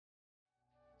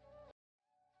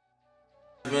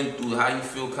been through, how you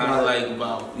feel kind of like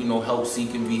about, you know,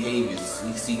 help-seeking behaviors,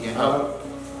 seeking help?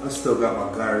 I still got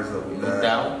my guards up with that. No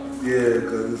doubt? Yeah,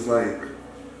 because it's like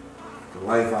the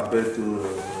life I've been through,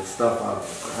 the stuff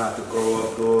I've had to grow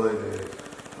up doing, and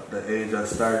the age I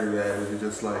started at, it was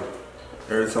just like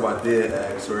every time I did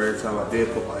ask or every time I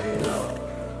did put my hand out,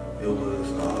 it was,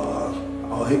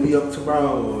 oh, hit me up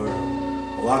tomorrow, or,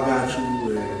 oh, I got you,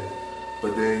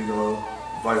 but then, you know,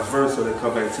 vice versa, they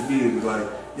come back to me and be like,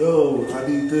 yo, I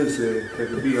need this, and it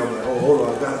could be, I'm like, oh, hold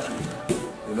on, I got you,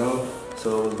 you know?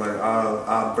 So it was like,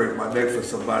 I'll break my neck for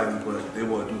somebody, but they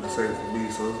won't do the same for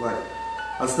me, so it's like,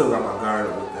 I still got my guard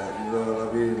up with that, you know what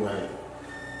I mean? Like,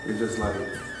 it's just like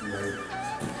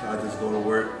I just go to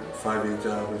work, 5-day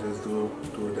job, and just do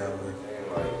it that way.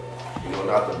 Like, you know,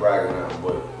 not to brag on that,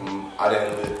 but I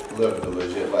didn't live the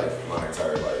legit life my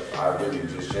entire life. I really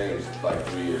just changed like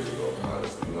 3 years ago,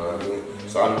 honestly, you know what I mean?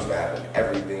 So I'm used to having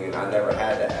everything, and I never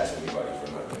had to ask anybody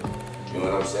for nothing. You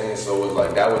know what I'm saying? So it was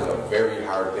like, that was a very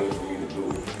hard thing for me to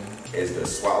do, is to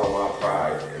swallow my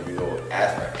pride and, you know,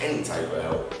 ask for any type of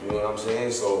help. You know what I'm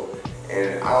saying? So,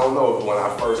 and I don't know, when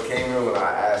I first came here, when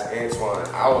I asked Antoine,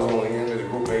 I was only in this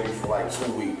group maybe for like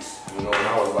 2 weeks, you know, and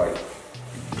I was like,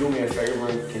 do me a favor,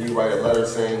 can you write a letter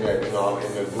saying that, you know, I'm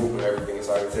in the group and everything,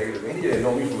 so I can take it? And he didn't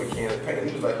know me from a can of paint.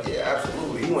 He was like, yeah,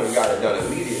 absolutely. He went and got it done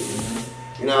immediately.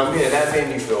 You know what I mean? And that made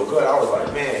me feel good. I was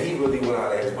like, man, he really went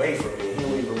out of his way for me. He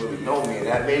don't even really know me. And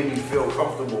that made me feel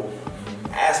comfortable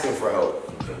asking for help.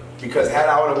 Because had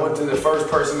I would have went to the first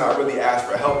person I really asked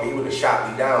for help, he would have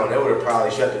shot me down. That would have probably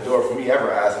shut the door for me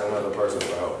ever asking another person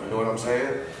for help. You know what I'm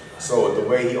saying? So the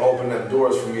way he opened up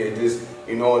doors for me, it just,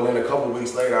 you know, and then a couple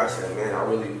weeks later, I said, man, I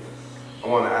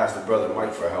want to ask the brother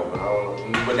Mike for help.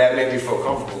 And but that made me feel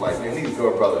comfortable. Like, man, he's a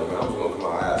good brother, man. I'm just going to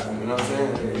come out and ask him. You know what I'm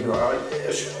saying? And he's like,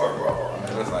 yeah, sure, bro.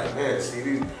 And it's like, man,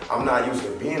 see, I'm not used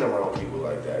to being around people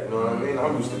like that. You know what I mean?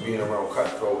 I'm used to being around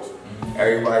cutthroats.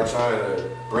 Everybody trying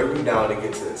to bring me down to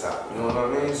get to the top. You know what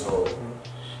I mean? So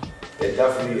it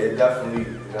definitely, you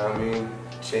know what I mean,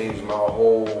 changed my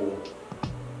whole,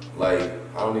 like,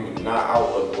 I don't even, not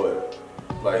outlook, but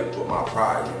like with my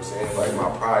pride, you know what I'm saying? Like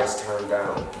my pride's turned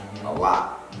down a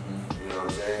lot, you know what I'm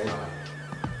saying?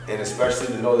 And especially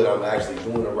to know that I'm actually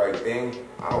doing the right thing,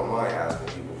 I don't mind asking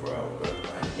people for help, man.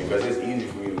 Because it's easy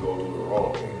for me to go do the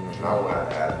wrong thing. And I don't have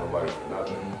to ask nobody for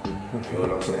nothing. You know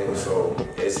what I'm saying? So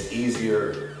it's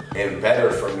easier and better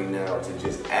for me now to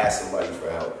just ask somebody for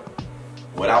help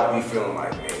without me feeling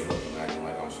like, man, looking at me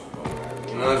like I'm so going at it.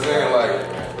 You know what I'm saying?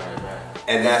 Like,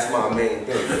 and that's my main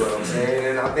thing, you know what I'm saying?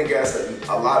 And I think that's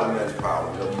a lot of men's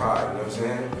problem, their pride, you know what I'm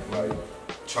saying? Like,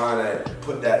 trying to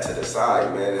put that to the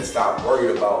side, man, and stop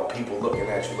worried about people looking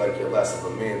at you like you're less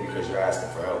of a man because you're asking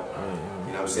for help.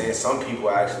 You know what I'm saying? Some people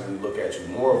actually look at you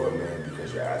more of a man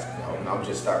because you're asking for help. And I'm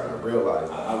just starting to realize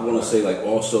that. I want to say, like,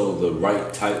 also the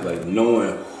right type, like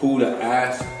knowing who to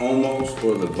ask almost,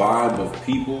 or the vibe of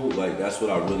people. Like, that's what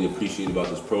I really appreciate about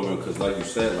this program, because like you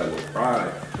said, like with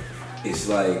pride, it's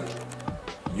like,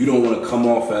 you don't want to come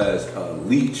off as a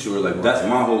leech, or like, that's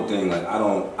my whole thing. Like,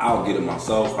 I'll get it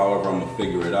myself, however I'm gonna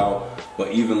figure it out.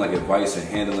 But even like advice and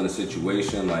handling a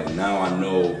situation, like now I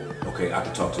know, okay, I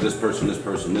can talk to this person,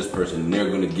 and they're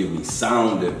gonna give me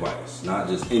sound advice, not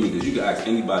just any, because you can ask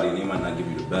anybody and they might not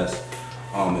give you the best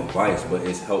advice, but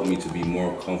it's helped me to be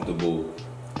more comfortable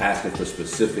asking for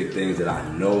specific things that I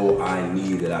know I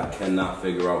need, that I cannot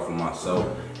figure out for myself.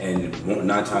 And 9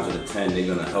 times out of 10, they're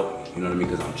gonna help me, you know what I mean?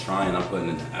 Because I'm trying, I'm putting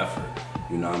in the effort.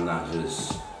 You know, I'm not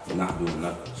just not doing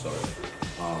nothing. So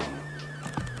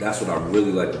that's what I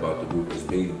really like about the group, is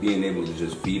being able to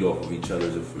just feed off of each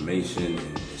other's information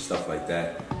and stuff like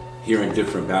that. Hearing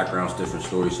different backgrounds, different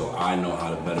stories, so I know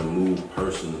how to better move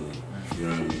personally. You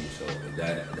know what I mean? So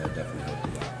that definitely helped a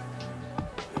lot.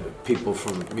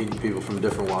 Meeting people from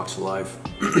different walks of life,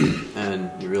 and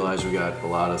you realize we got a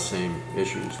lot of same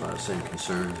issues, a lot of same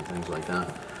concerns and things like that.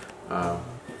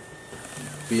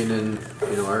 Being in,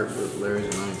 you know, Larry's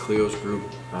and mine, Cleo's group,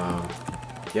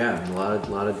 yeah, a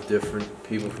lot of different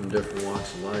people from different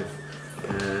walks of life.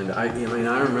 And I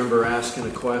remember asking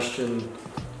a question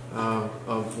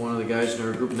of one of the guys in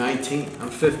our group, 19. I'm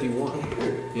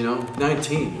 51, you know,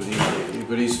 19,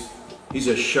 but he's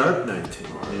a sharp 19,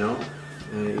 you know.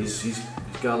 And he's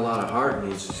got a lot of heart,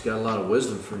 and he's got a lot of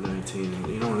wisdom for 19. And,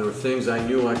 you know, there were things I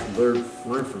knew I could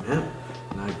learn from him.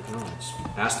 And I just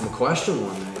asked him a question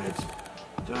one night.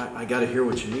 I got to hear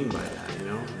what you mean by that, you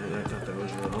know. And I thought that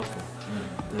was real helpful.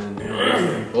 And, you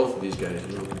know, both of these guys,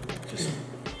 you know, just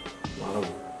a lot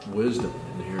of wisdom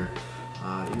in here.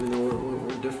 Even though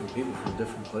we're different people from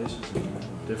different places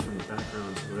and different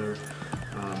backgrounds, whatever.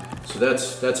 So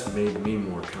that's made me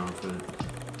more confident.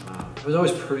 I was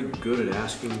always pretty good at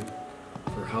asking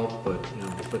for help, but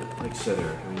like I said,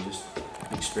 Eric, I mean, just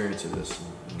the experience of this.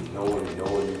 Knowing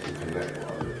you can connect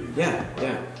with other people. Yeah.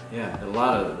 And a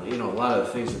lot of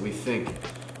the things that we think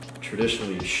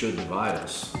traditionally should divide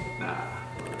us, nah.